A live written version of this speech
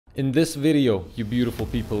In this video, you beautiful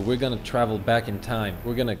people, we're gonna travel back in time.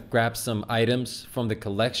 We're gonna grab some items from the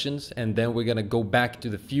collections and then we're gonna go back to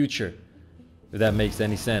the future, if that makes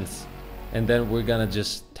any sense. And then we're gonna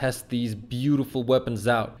just test these beautiful weapons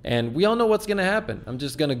out. And we all know what's gonna happen. I'm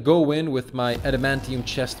just gonna go in with my adamantium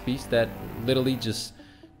chest piece that literally just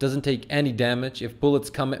doesn't take any damage. If bullets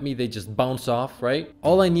come at me, they just bounce off, right?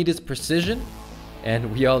 All I need is precision,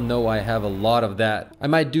 and we all know I have a lot of that. I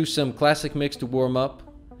might do some classic mix to warm up,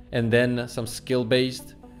 and then some skill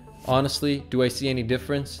based. Honestly, do I see any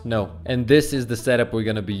difference? No. And this is the setup we're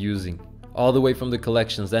gonna be using. All the way from the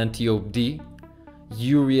collections, NTOD,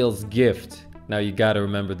 Uriel's Gift. Now you gotta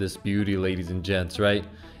remember this beauty, ladies and gents, right?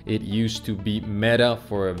 It used to be meta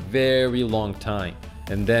for a very long time.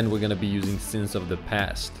 And then we're gonna be using Sins of the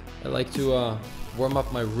Past. I like to warm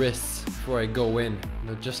up my wrists before I go in,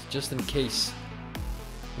 you know, just in case.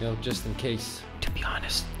 You know, just in case. To be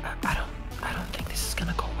honest, I don't think this is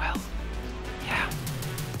gonna go well. Yeah.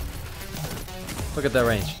 Look at that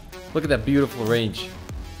range. Look at that beautiful range.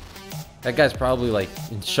 That guy's probably like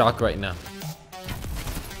in shock right now.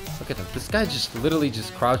 Look at him. This guy just literally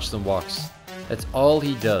just crouches and walks. That's all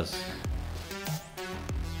he does.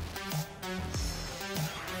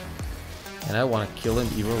 And I want to kill him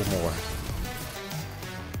even more.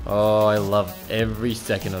 Oh, I love every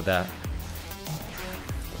second of that.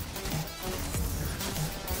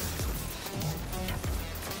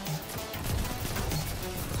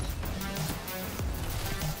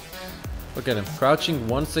 Look at him, crouching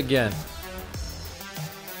once again.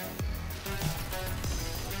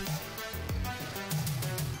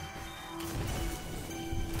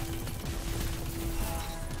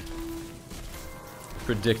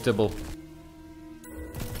 Predictable.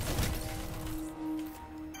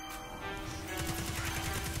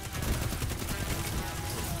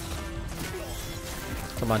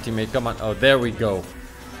 Come on, teammate, come on. Oh, there we go.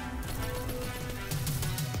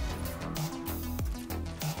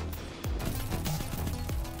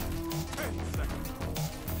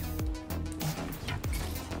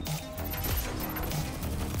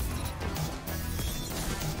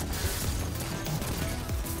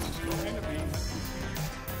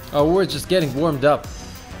 Oh, we're just getting warmed up.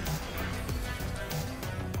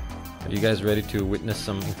 Are you guys ready to witness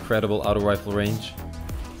some incredible auto rifle range?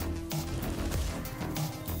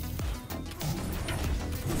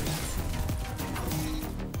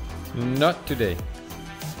 Not today.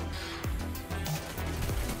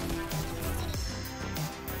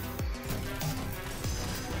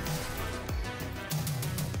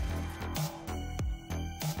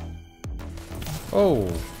 Oh,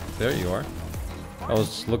 there you are. I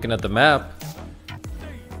was looking at the map.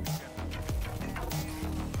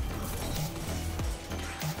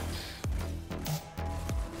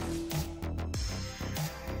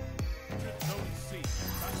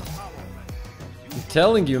 I'm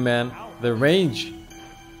telling you, man, the range.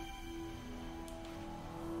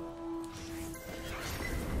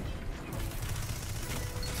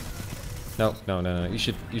 No. You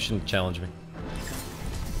shouldn't challenge me.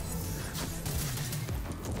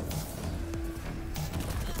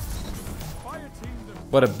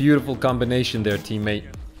 What a beautiful combination there, teammate.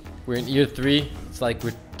 We're in year 3. It's like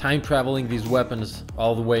we're time traveling these weapons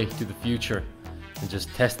all the way to the future and just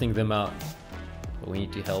testing them out. But we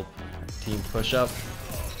need to help our team push up.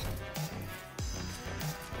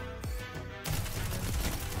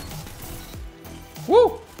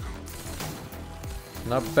 Woo!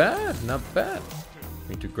 Not bad, not bad.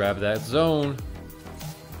 We need to grab that zone.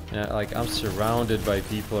 Yeah, like I'm surrounded by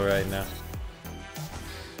people right now.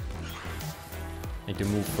 Need to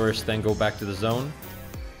move first, then go back to the zone.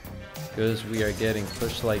 Because we are getting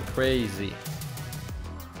pushed like crazy.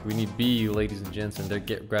 We need B, ladies and gents, and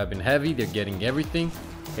they're grabbing heavy. They're getting everything.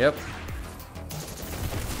 Yep.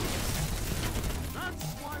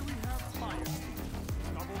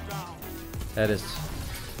 That is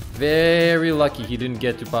very lucky he didn't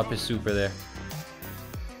get to pop his super there.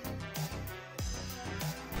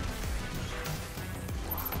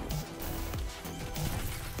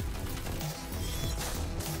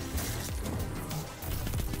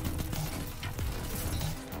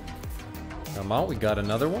 Come on, we got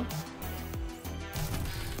another one.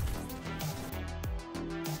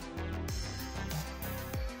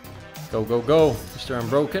 Go, go, go, Mr.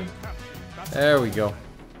 Unbroken. There we go.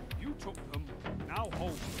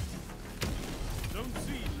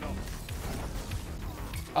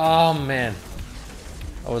 Oh man,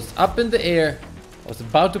 I was up in the air. I was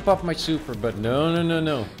about to pop my super, but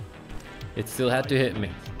no. It still had to hit me.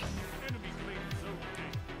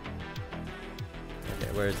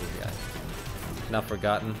 Okay, where is this guy? Not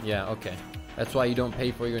Forgotten. Yeah, okay. That's why you don't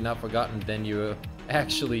pay for your Not Forgotten, then you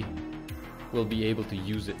actually will be able to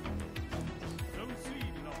use it.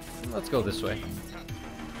 Let's go this way.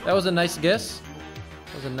 That was a nice guess.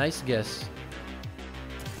 That was a nice guess.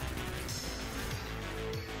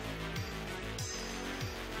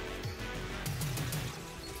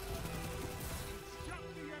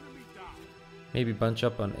 Maybe bunch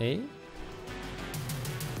up on A.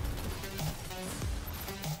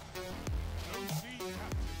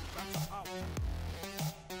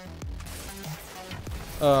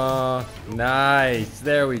 Nice.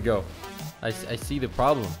 There we go. I see the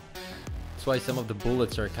problem. That's why some of the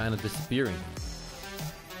bullets are kind of disappearing.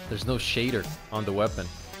 There's no shader on the weapon.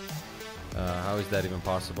 How is that even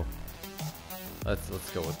possible? Let's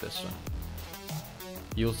go with this one.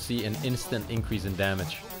 You'll see an instant increase in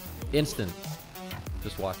damage. Instant.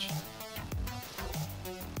 Just watch.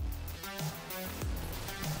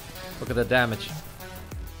 Look at the damage.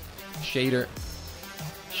 Shader.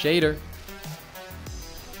 Shader.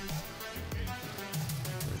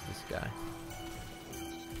 Where's this guy?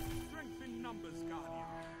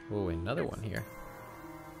 Oh, another one here.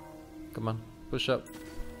 Come on, push up.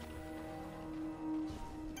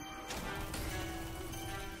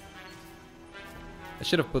 I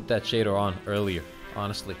should have put that shader on earlier,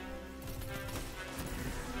 honestly.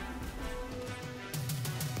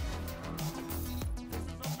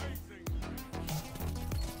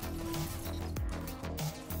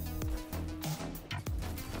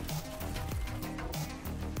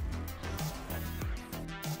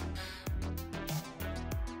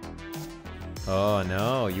 Oh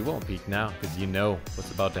no, you won't peek now, because you know what's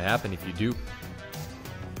about to happen if you do.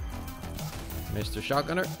 Mr.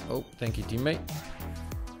 Shotgunner. Oh, thank you, teammate.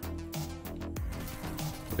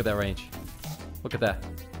 Look at that range. Look at that.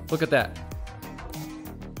 Look at that.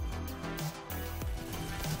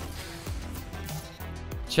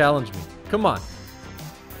 Challenge me. Come on.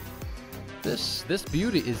 This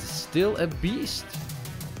beauty is still a beast.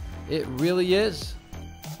 It really is.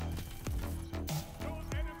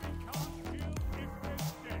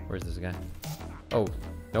 Where's this guy? Oh,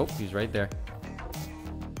 nope, he's right there.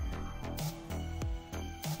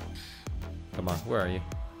 Come on, where are you?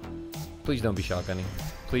 Please don't be shotgunning.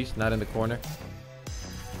 Please, not in the corner.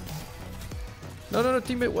 No, no, no,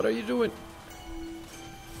 teammate, what are you doing?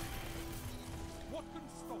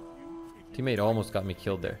 Teammate almost got me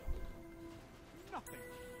killed there.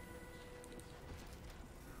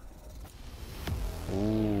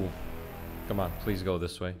 Ooh. Come on, please go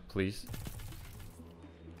this way, please.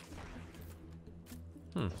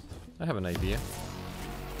 I have an idea.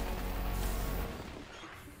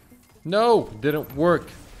 No! Didn't work.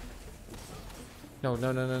 No,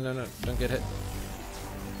 no, no, no, no, no. Don't get hit.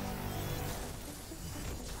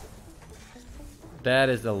 That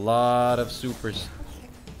is a lot of supers.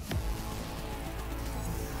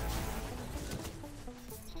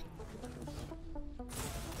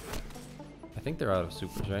 I think they're out of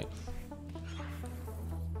supers, right?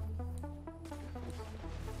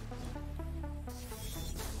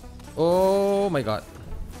 Oh my god.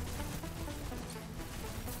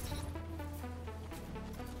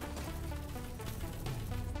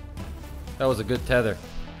 That was a good tether.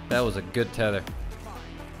 That was a good tether.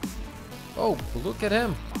 Oh, look at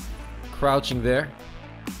him. Crouching there.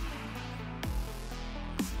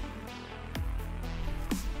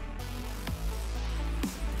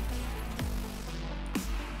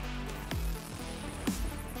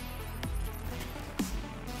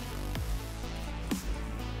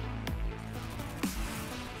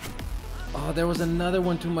 Oh, there was another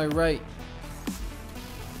one to my right.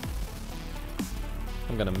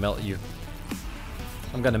 I'm gonna melt you.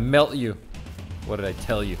 I'm gonna melt you. What did I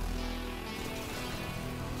tell you?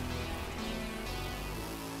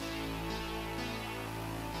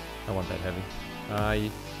 I want that heavy.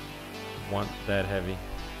 I want that heavy.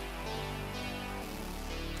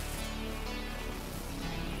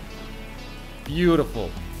 Beautiful.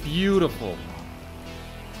 Beautiful.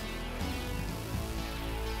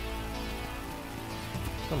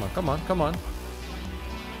 Come on, come on, come on.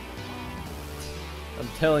 I'm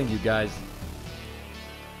telling you guys.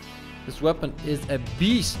 This weapon is a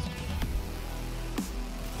beast.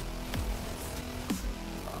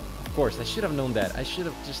 Of course, I should have known that. I should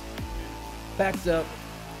have just backed up,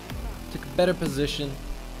 took a better position,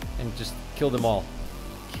 and just killed them all.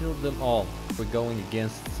 Killed them all. We're going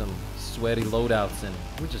against some sweaty loadouts, and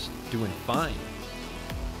we're just doing fine.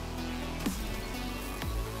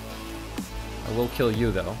 I will kill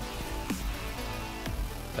you, though.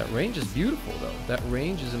 That range is beautiful, though. That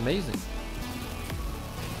range is amazing.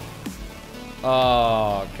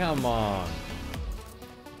 Oh, come on.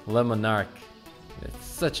 Lemonarch. It's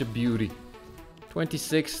such a beauty.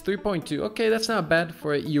 26, 3.2. Okay, that's not bad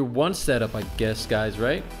for a year 1 setup, I guess, guys,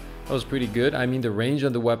 right? That was pretty good. I mean, the range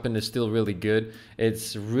on the weapon is still really good.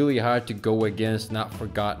 It's really hard to go against Not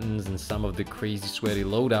Forgottens and some of the crazy sweaty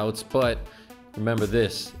loadouts, but remember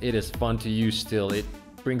this, it is fun to use still. It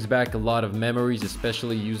brings back a lot of memories,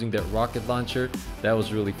 especially using that rocket launcher. That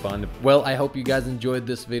was really fun. Well, I hope you guys enjoyed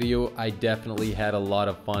this video. I definitely had a lot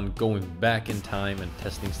of fun going back in time and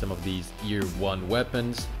testing some of these year 1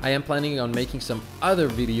 weapons. I am planning on making some other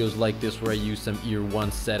videos like this where I use some year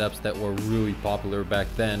 1 setups that were really popular back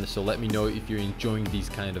then, so let me know if you're enjoying these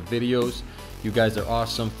kind of videos. You guys are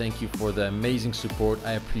awesome. Thank you for the amazing support.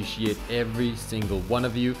 I appreciate every single one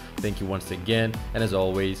of you. Thank you once again, and as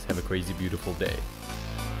always, have a crazy beautiful day.